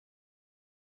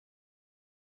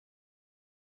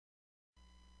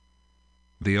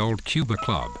the Old Cuba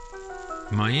Club,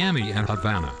 Miami and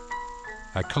Havana,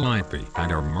 a Calliope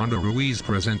and Armando Ruiz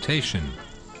presentation.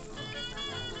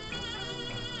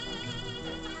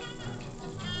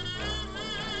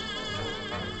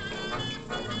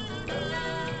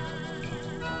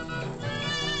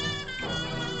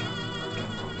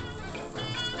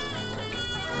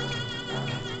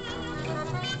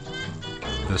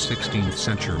 The 16th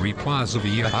century Plaza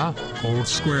Vieja, Old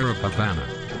Square of Havana.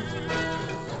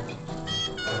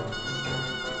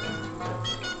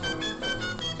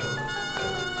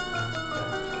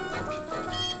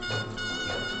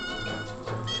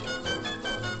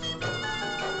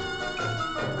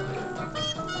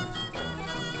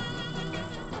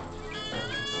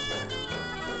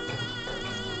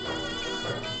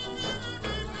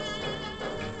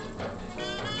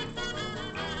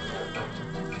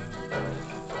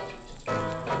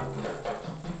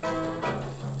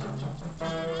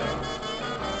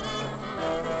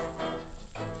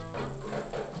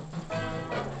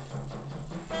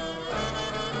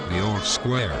 The Old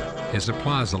Square is a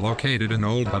plaza located in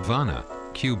Old Havana,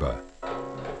 Cuba.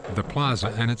 The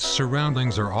plaza and its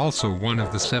surroundings are also one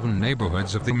of the 7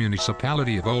 neighborhoods of the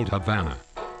municipality of Old Havana.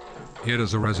 It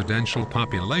is a residential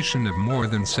population of more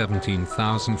than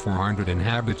 17,400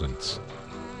 inhabitants.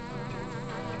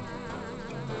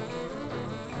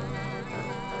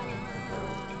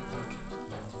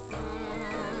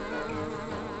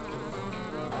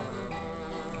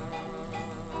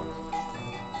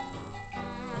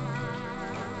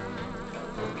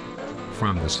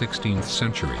 From the 16th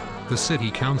century, the city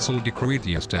council decreed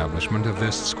the establishment of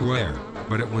this square,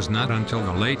 but it was not until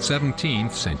the late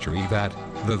 17th century that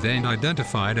the then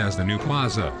identified as the new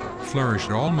plaza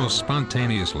flourished almost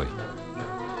spontaneously.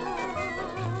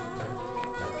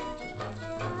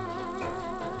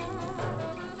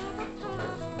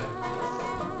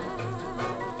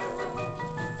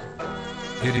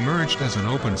 It emerged as an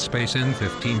open space in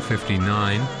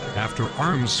 1559, after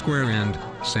Arms Square and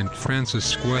St. Francis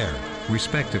Square,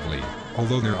 respectively,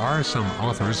 although there are some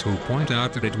authors who point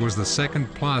out that it was the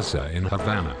second plaza in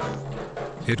Havana.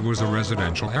 It was a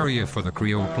residential area for the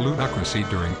Creole plutocracy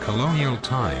during colonial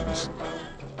times.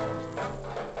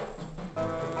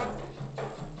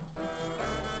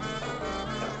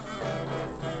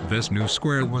 This new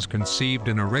square was conceived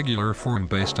in a regular form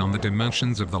based on the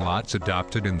dimensions of the lots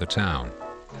adopted in the town.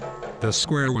 The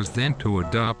square was then to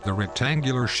adopt the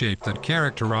rectangular shape that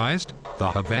characterized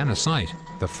the Havana site.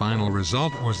 The final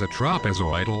result was a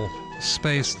trapezoidal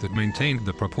space that maintained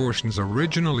the proportions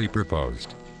originally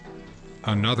proposed.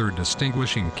 Another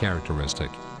distinguishing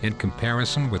characteristic, in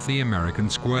comparison with the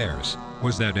American squares,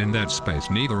 was that in that space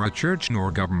neither a church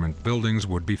nor government buildings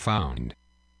would be found.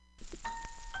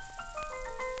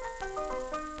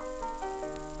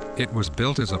 It was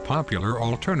built as a popular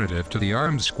alternative to the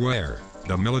Arms Square,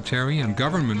 the military and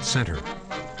government center.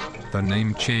 The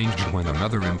name changed when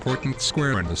another important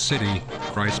square in the city,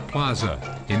 Christ Plaza,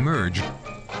 emerged.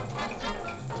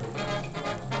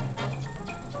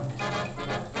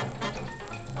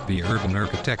 The urban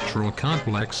architectural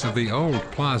complex of the Old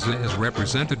Plaza is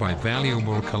represented by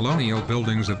valuable colonial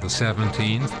buildings of the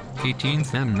 17th,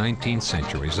 18th and 19th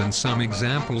centuries and some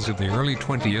examples of the early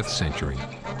 20th century.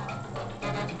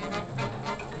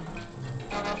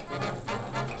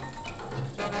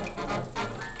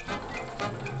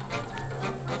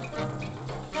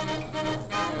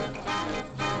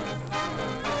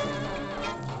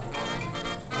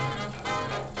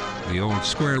 The Old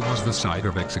Square was the site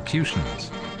of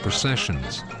executions,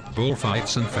 processions,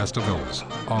 bullfights and festivals,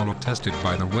 all attested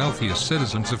by the wealthiest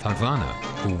citizens of Havana,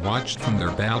 who watched from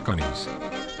their balconies.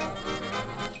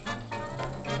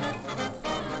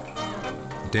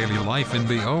 Daily life in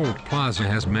the Old Plaza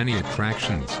has many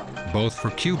attractions, both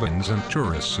for Cubans and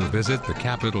tourists who visit the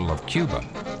capital of Cuba.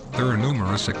 There are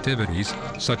numerous activities,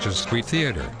 such as street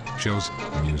theater, shows,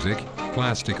 music,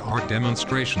 plastic art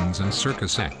demonstrations and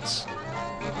circus acts.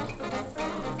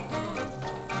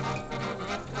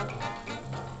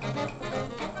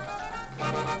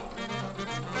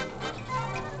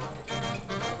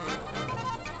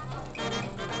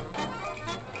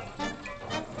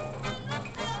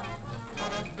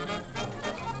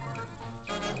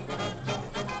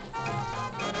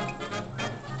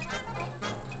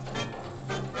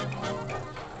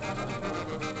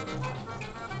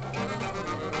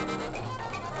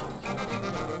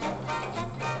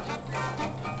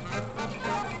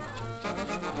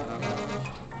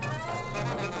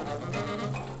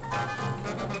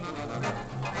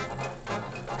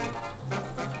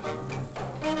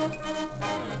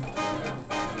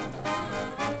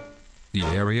 The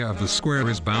area of the square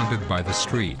is bounded by the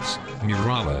streets,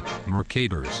 muralla,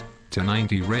 mercaders,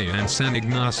 Tiene and San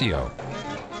Ignacio.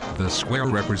 The square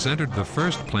represented the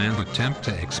first planned attempt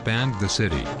to expand the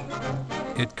city.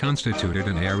 It constituted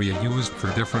an area used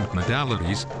for different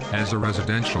modalities, as a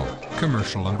residential,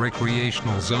 commercial and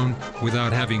recreational zone,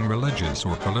 without having religious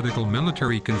or political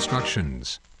military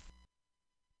constructions.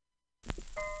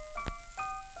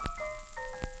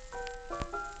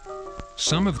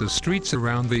 Some of the streets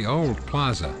around the old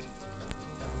plaza.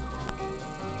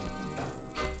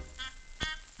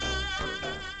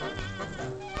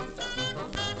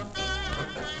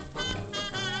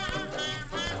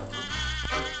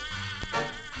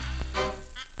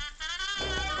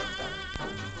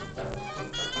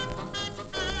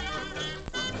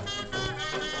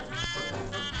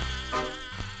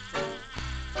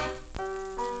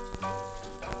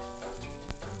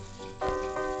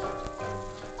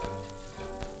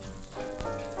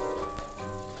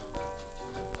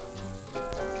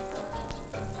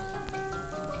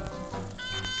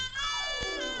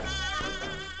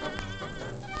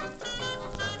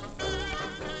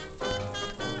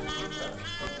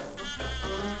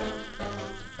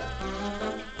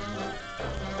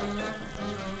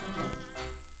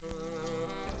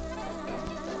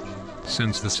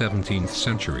 Since the 17th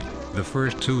century, the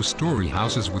first two-story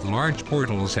houses with large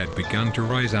portals had begun to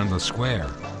rise on the square.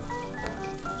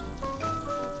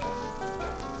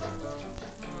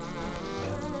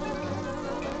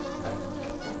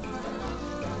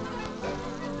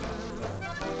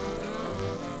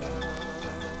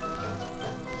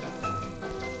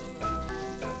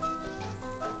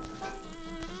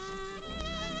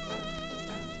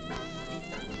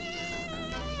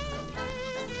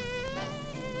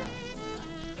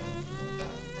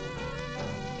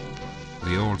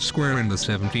 The old square in the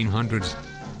 1700s.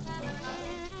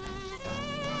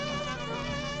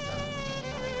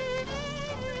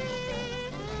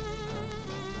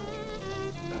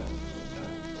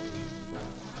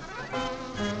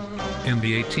 In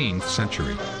the 18th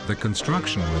century, the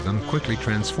construction rhythm quickly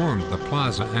transformed the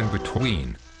plaza, and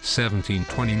between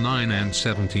 1729 and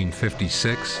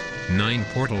 1756, 9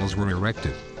 portals were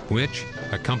erected, which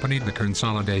accompanied the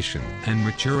consolidation and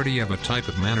maturity of a type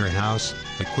of manor house,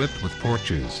 equipped with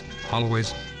porches,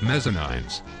 hallways,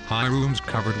 mezzanines, high rooms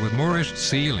covered with Moorish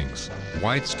ceilings,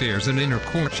 white stairs and inner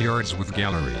courtyards with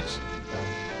galleries.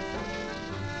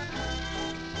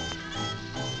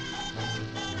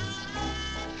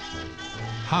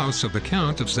 House of the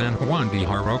Count of San Juan de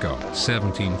Jaroco,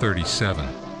 1737.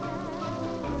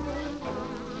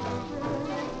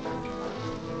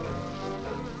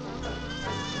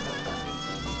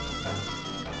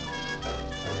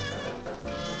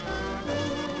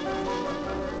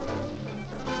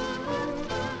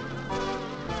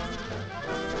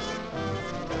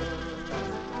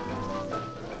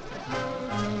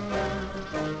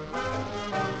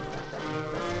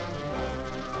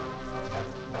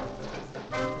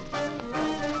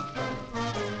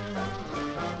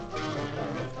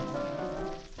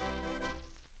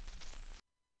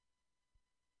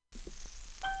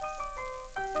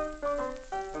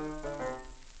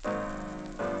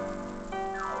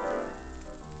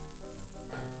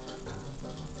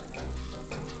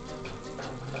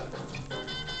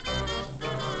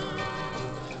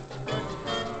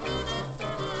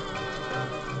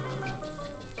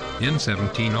 In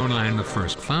 1709, the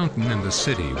first fountain in the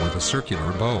city with a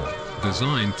circular bowl,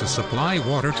 designed to supply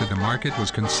water to the market, was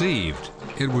conceived.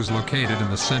 It was located in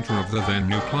the center of the then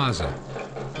new plaza.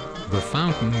 The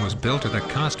fountain was built at a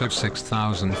cost of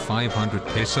 6,500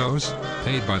 pesos,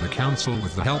 paid by the council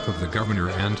with the help of the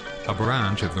governor, and a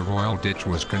branch of the royal ditch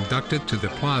was conducted to the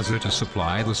plaza to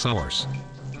supply the source.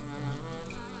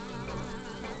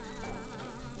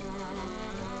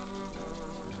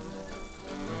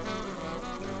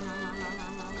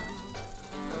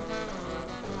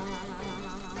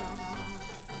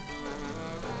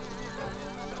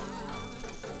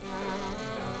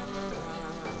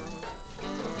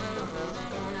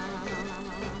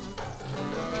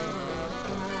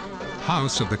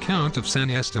 House of the Count of San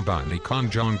Esteban y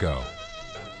Conjongo,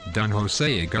 Don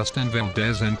Jose Agustin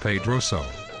Valdez and Pedroso.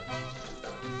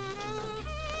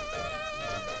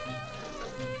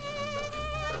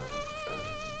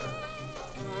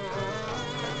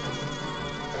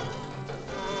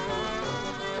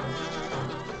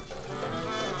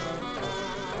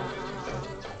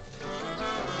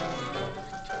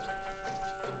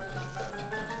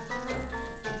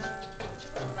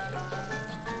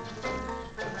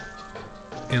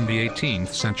 In the 18th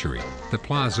century, the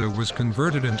plaza was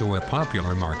converted into a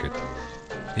popular market.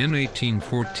 In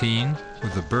 1814,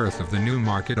 with the birth of the new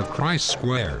market of Christ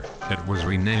Square, it was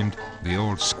renamed the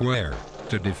Old Square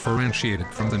to differentiate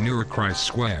it from the newer Christ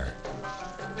Square.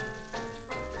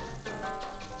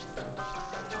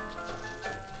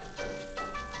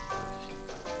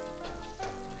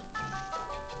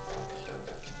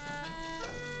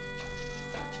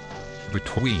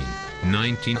 Between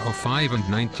 1905 and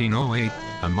 1908,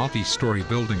 a multi-story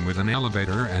building with an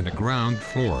elevator and a ground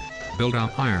floor, built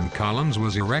on iron columns,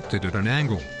 was erected at an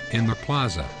angle in the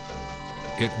plaza.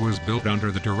 It was built under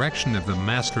the direction of the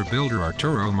master builder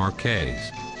Arturo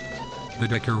Marquez. The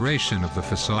decoration of the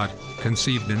facade,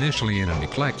 conceived initially in an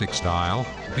eclectic style,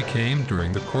 became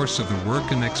during the course of the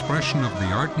work an expression of the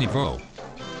Art Nouveau.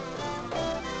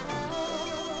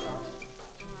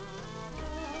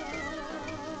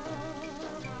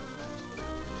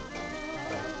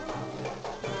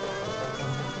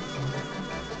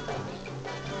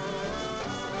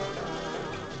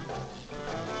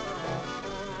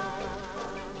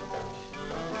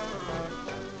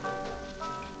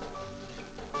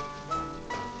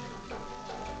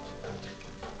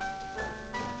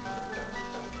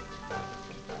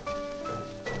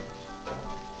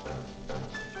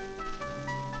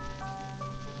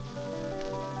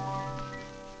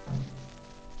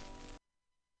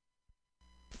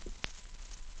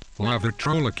 La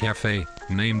Vitrola Cafe,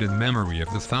 named in memory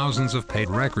of the thousands of paid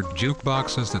record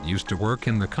jukeboxes that used to work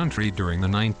in the country during the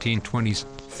 1920s,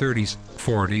 30s,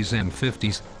 40s and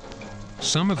 50s.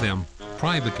 Some of them,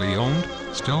 privately owned,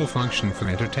 still function for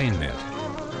entertainment.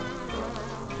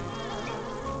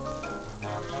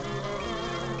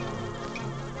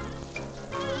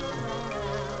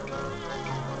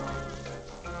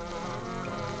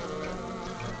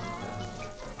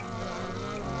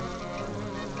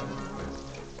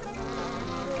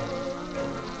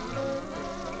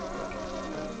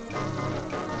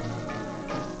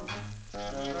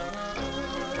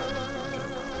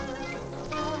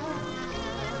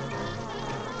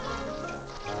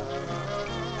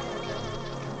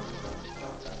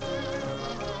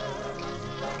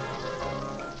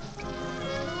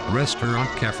 Restaurant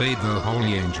Cafe The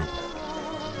Holy Angel.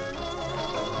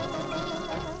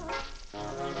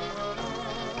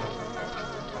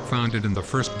 Founded in the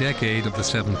first decade of the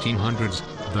 1700s,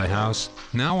 the house,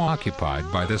 now occupied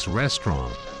by this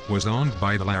restaurant, was owned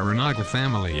by the Larranaga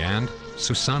family and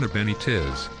Susana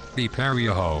Benitez y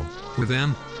Parejo, who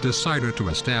then decided to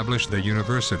establish the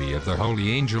University of the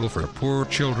Holy Angel for poor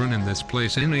children in this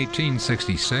place in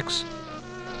 1866.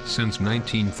 Since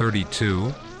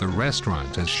 1932, the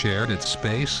restaurant has shared its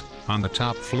space on the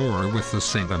top floor with the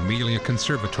St. Amelia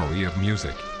Conservatory of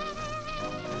Music.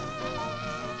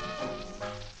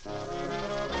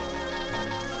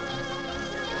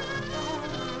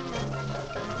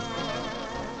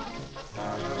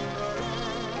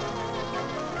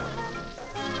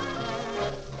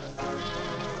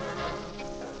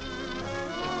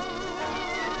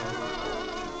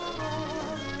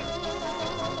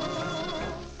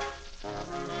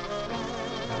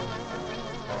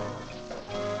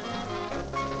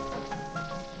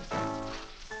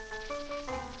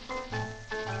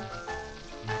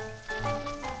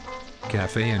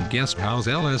 Cafe and Guest House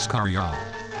El Escorial.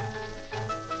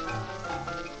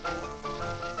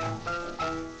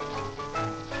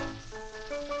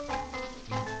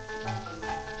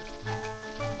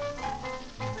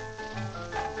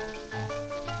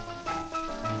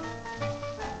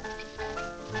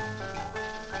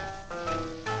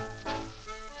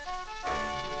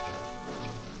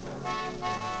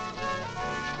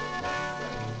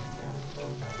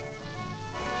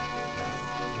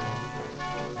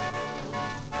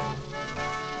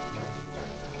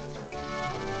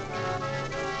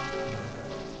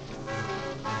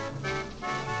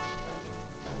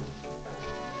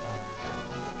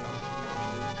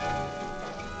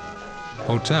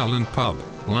 Hotel and Pub,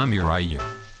 La Muralla.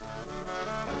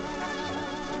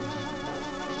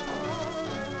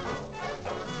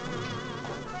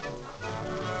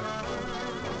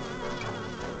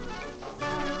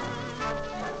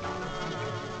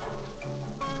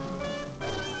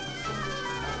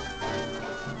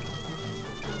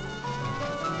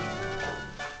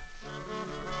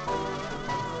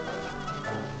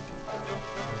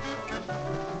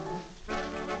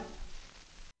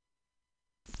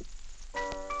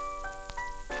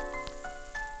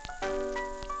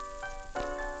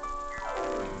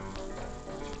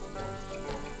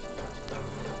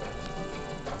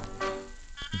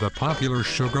 The popular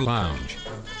Sugar Lounge.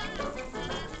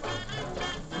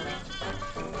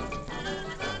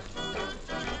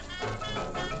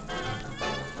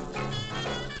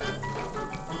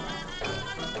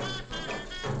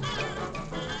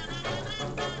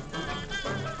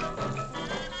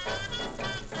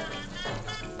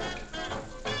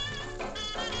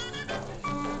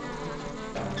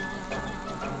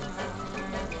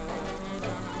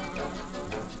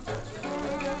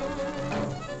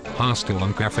 Hostel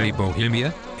and Café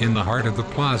Bohemia, in the heart of the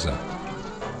plaza.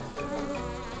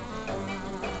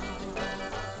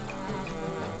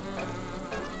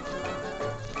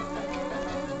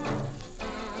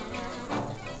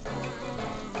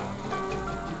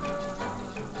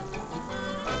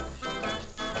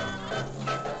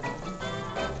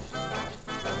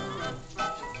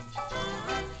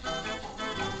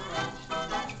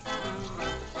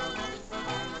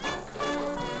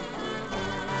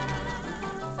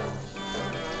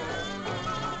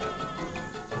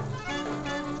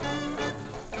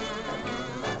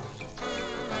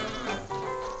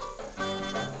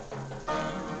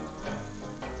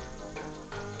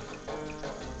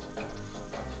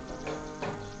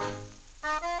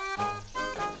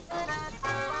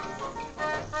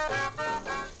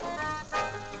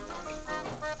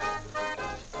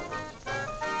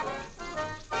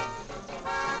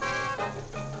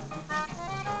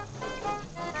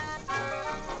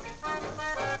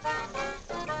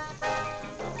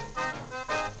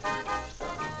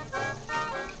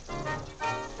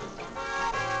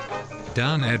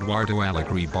 Don Eduardo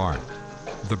Alegre Bar.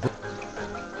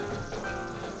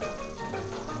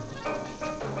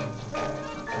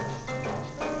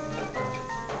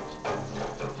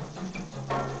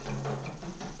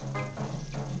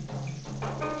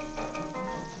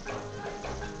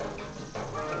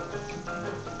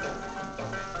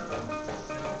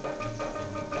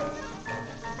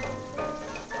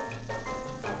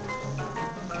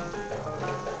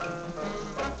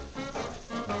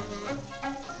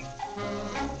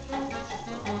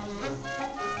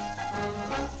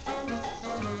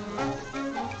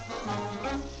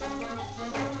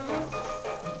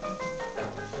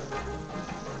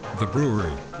 The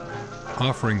brewery,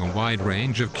 offering a wide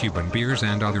range of Cuban beers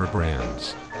and other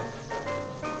brands.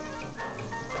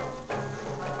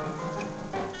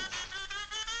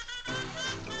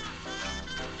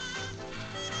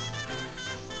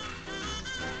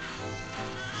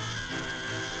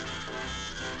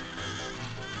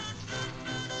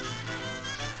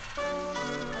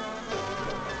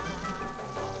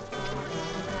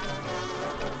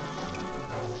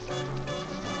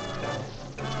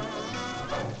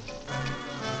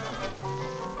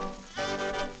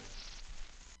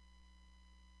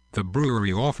 The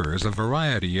brewery offers a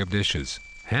variety of dishes: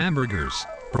 hamburgers,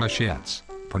 brochettes,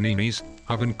 paninis,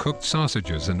 oven-cooked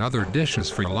sausages and other dishes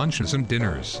for lunches and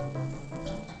dinners.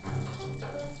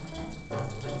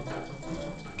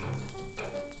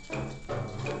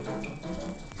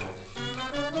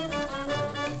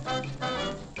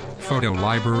 Photo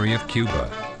Library of Cuba,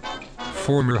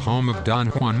 former home of Don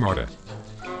Juan Mata.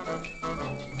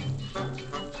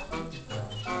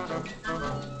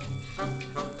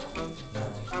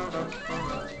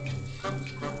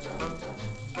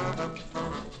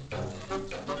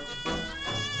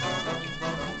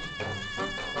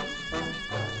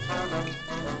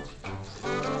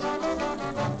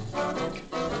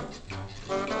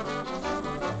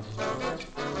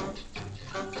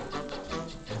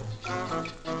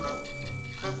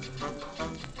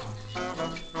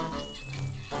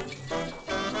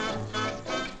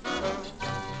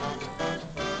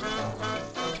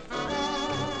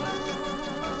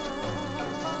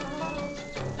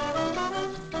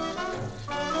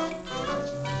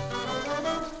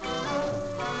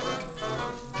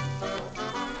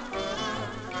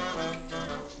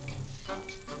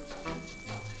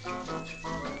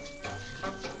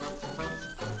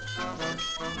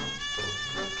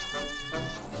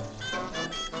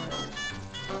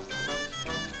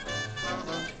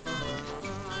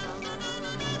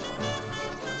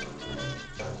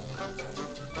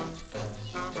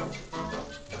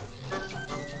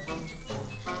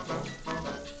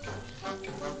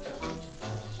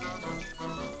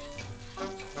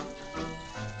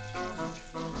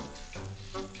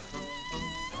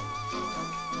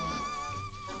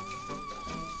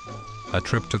 A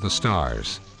trip to the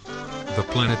stars. The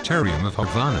Planetarium of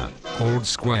Havana, Old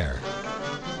Square.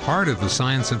 Part of the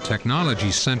Science and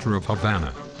Technology Center of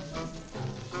Havana.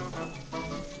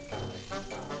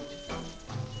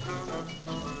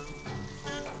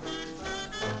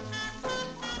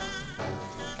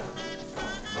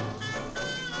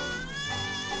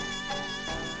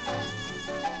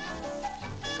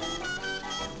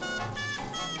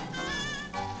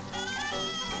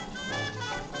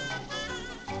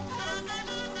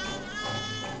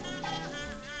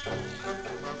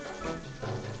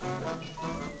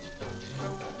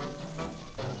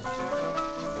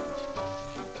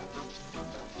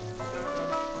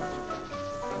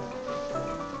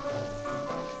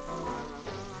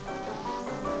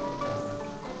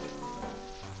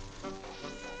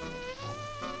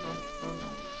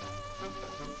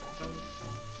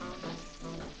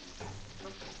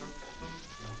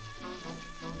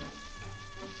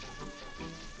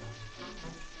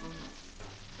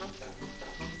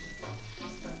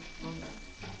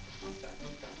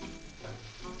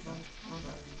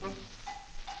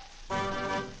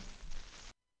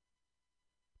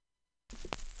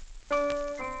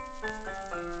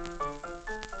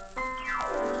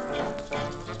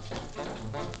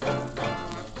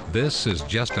 This is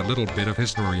just a little bit of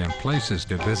history and places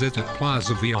to visit at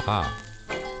Plaza Vieja.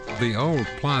 The old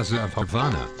Plaza of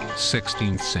Havana,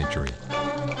 16th century.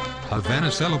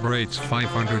 Havana celebrates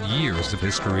 500 years of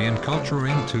history and culture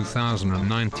in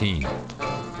 2019.